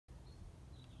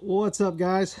What's up,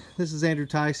 guys? This is Andrew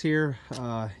Tice here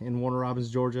in Warner Robins,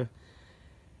 Georgia,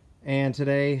 and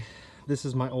today this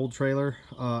is my old trailer.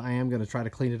 I am going to try to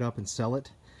clean it up and sell it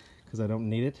because I don't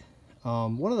need it.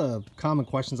 One of the common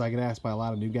questions I get asked by a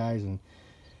lot of new guys and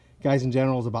guys in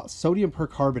general is about sodium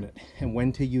percarbonate and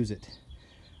when to use it.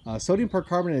 Sodium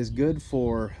percarbonate is good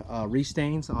for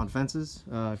restains on fences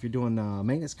if you're doing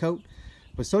maintenance coat.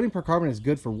 But sodium percarbonate is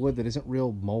good for wood that isn't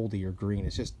real moldy or green.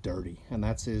 It's just dirty, and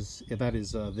that is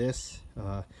this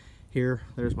here.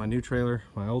 There's my new trailer,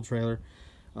 my old trailer,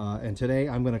 and today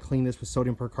I'm going to clean this with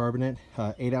sodium percarbonate,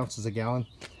 8 ounces a gallon.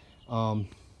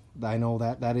 I know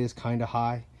that is kind of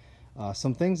high.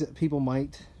 Some things that people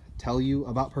might tell you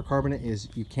about percarbonate is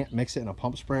you can't mix it in a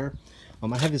pump sprayer.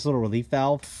 I have this little relief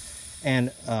valve,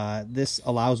 and this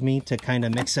allows me to kind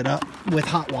of mix it up with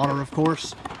hot water, of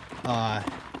course.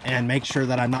 And make sure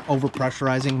that I'm not over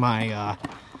pressurizing my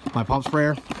my pump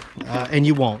sprayer, and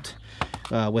you won't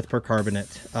with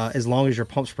percarbonate as long as your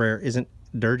pump sprayer isn't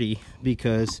dirty,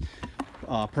 because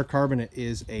percarbonate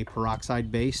is a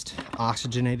peroxide based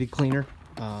oxygenated cleaner.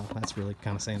 That's really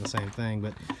kind of saying the same thing,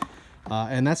 but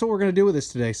and that's what we're going to do with this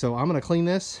today. So I'm going to clean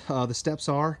this. The steps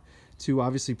are to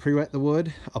obviously pre-wet the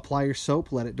wood, apply your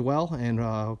soap, let it dwell, and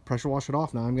pressure wash it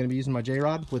off. Now I'm going to be using my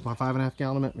J-Rod with my 5.5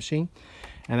 gallon machine,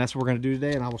 and that's what we're going to do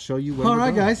today, and I will show you when. All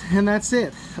right, guys, and that's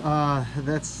it.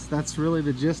 That's really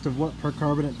the gist of what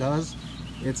percarbonate does.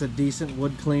 It's a decent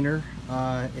wood cleaner.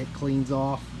 It cleans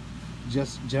off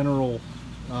just general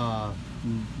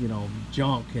you know,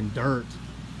 junk and dirt.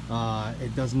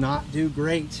 It does not do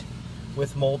great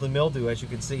with mold and mildew, as you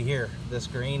can see here. This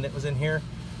green that was in here,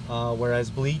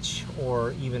 whereas bleach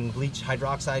or even bleach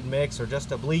hydroxide mix or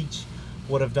just a bleach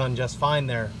would have done just fine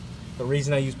there. The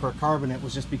reason I use percarbonate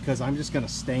was just because I'm just going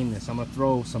to stain this. I'm going to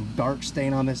throw some dark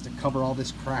stain on this to cover all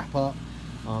this crap up.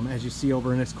 As you see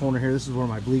over in this corner here, this is where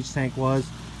my bleach tank was.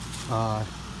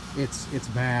 It's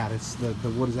bad. The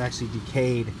wood is actually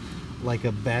decayed like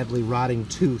a badly rotting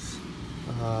tooth.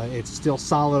 It's still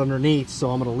solid underneath,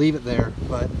 so I'm going to leave it there.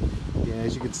 But yeah,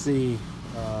 as you can see,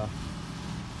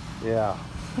 yeah.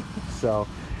 So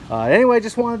anyway,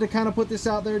 just wanted to kind of put this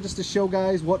out there just to show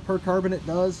guys what percarbonate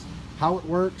does, how it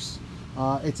works.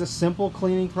 It's a simple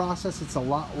cleaning process. It's a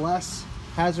lot less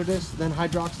hazardous than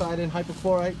hydroxide and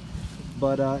hypochlorite,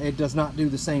 but it does not do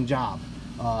the same job.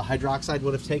 Hydroxide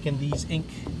would have taken these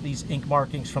ink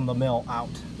markings from the mill out.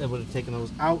 They would have taken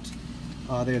those out.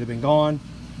 They would have been gone.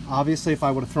 Obviously, if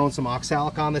I would have thrown some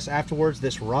oxalic on this afterwards,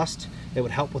 this rust, it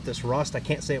would help with this rust. I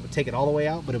can't say it would take it all the way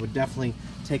out, but it would definitely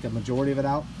take a majority of it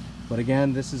out. But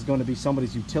again, this is going to be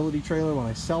somebody's utility trailer when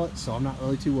I sell it, so I'm not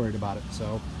really too worried about it.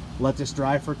 So let this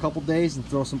dry for a couple days and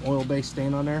throw some oil-based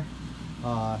stain on there,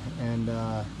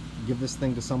 and give this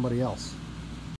thing to somebody else.